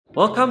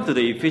Welcome to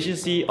the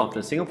efficiency of the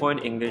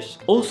Singaporean English,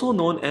 also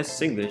known as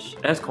Singlish,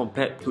 as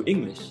compared to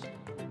English.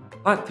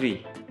 Part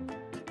 3.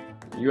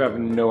 You have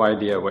no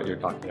idea what you're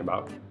talking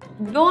about.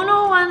 Don't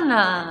know one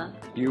lah.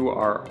 You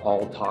are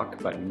all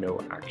talk but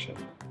no action.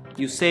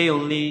 You say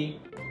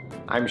only...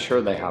 I'm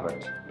sure they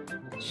haven't.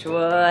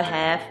 Sure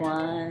have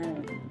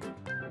one.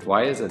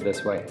 Why is it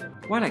this way?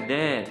 Why like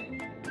that?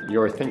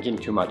 You're thinking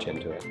too much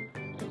into it.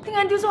 Think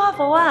until so hard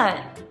for what?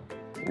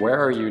 Where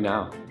are you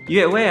now?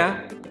 You at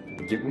where?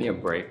 Give me a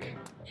break.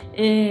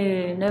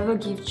 Never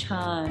give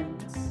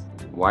chance.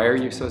 Why are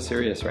you so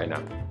serious right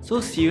now?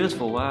 So serious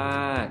for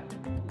what?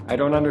 I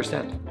don't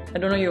understand. I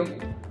don't know you.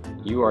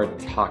 You are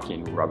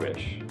talking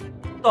rubbish.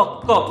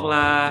 Talk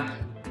lah.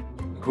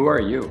 Who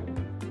are you?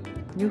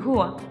 You who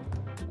ah?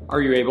 Are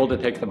you able to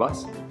take the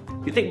bus?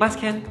 You take bus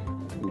can?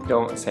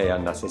 Don't say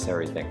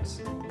unnecessary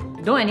things.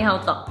 Don't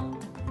anyhow talk.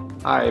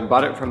 I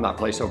bought it from that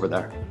place over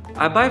there.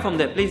 I buy from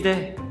that place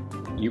there.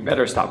 You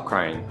better stop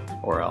crying,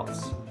 or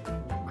else.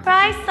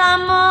 Cry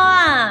some more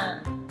ah.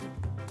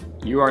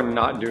 You are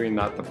not doing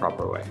that the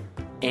proper way.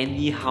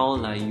 Anyhow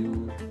lah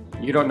you.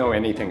 You don't know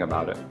anything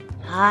about it.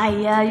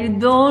 Aiya, you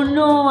don't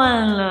know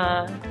one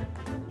lah.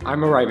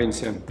 I'm arriving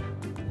soon.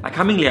 I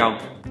coming liao.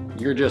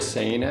 You're just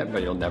saying it,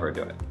 but you'll never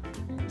do it.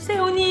 Say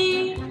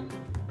only.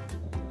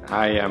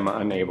 I am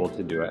unable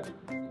to do it.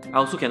 I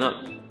also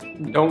cannot.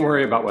 Don't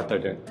worry about what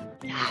they're doing.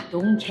 Yeah,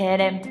 don't care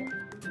them.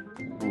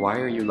 Why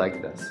are you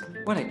like this?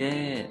 Why like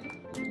that?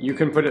 You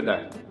can put it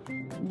there.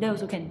 They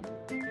also can.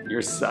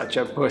 You're such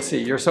a pussy.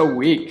 You're so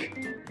weak.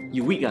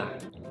 You weak ah?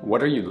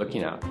 What are you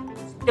looking at?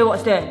 They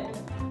what's there?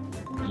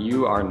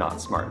 You are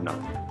not smart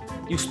enough.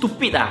 You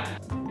stupid ah?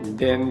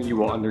 Then you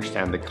will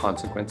understand the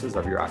consequences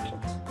of your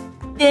actions.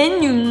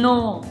 Then you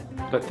know.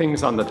 The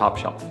things on the top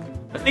shelf.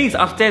 The thing is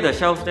upstairs the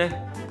shelf there.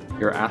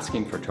 You're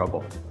asking for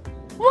trouble.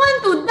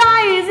 Want to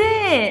die is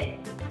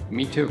it?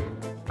 Me too.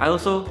 I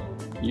also.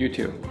 You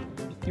too.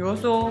 You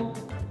also.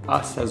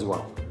 Us as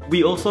well.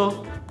 We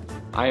also.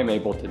 I am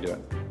able to do it.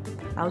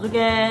 I also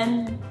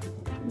can.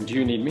 Do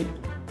you need me?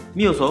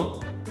 Me also.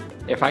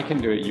 If I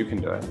can do it, you can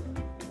do it.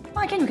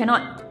 Why can you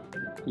cannot?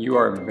 You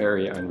are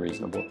very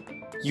unreasonable.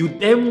 You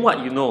damn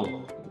what you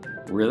know.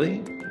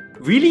 Really?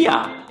 Really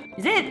ah?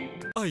 Is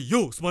it?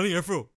 Ayo, smiling afro.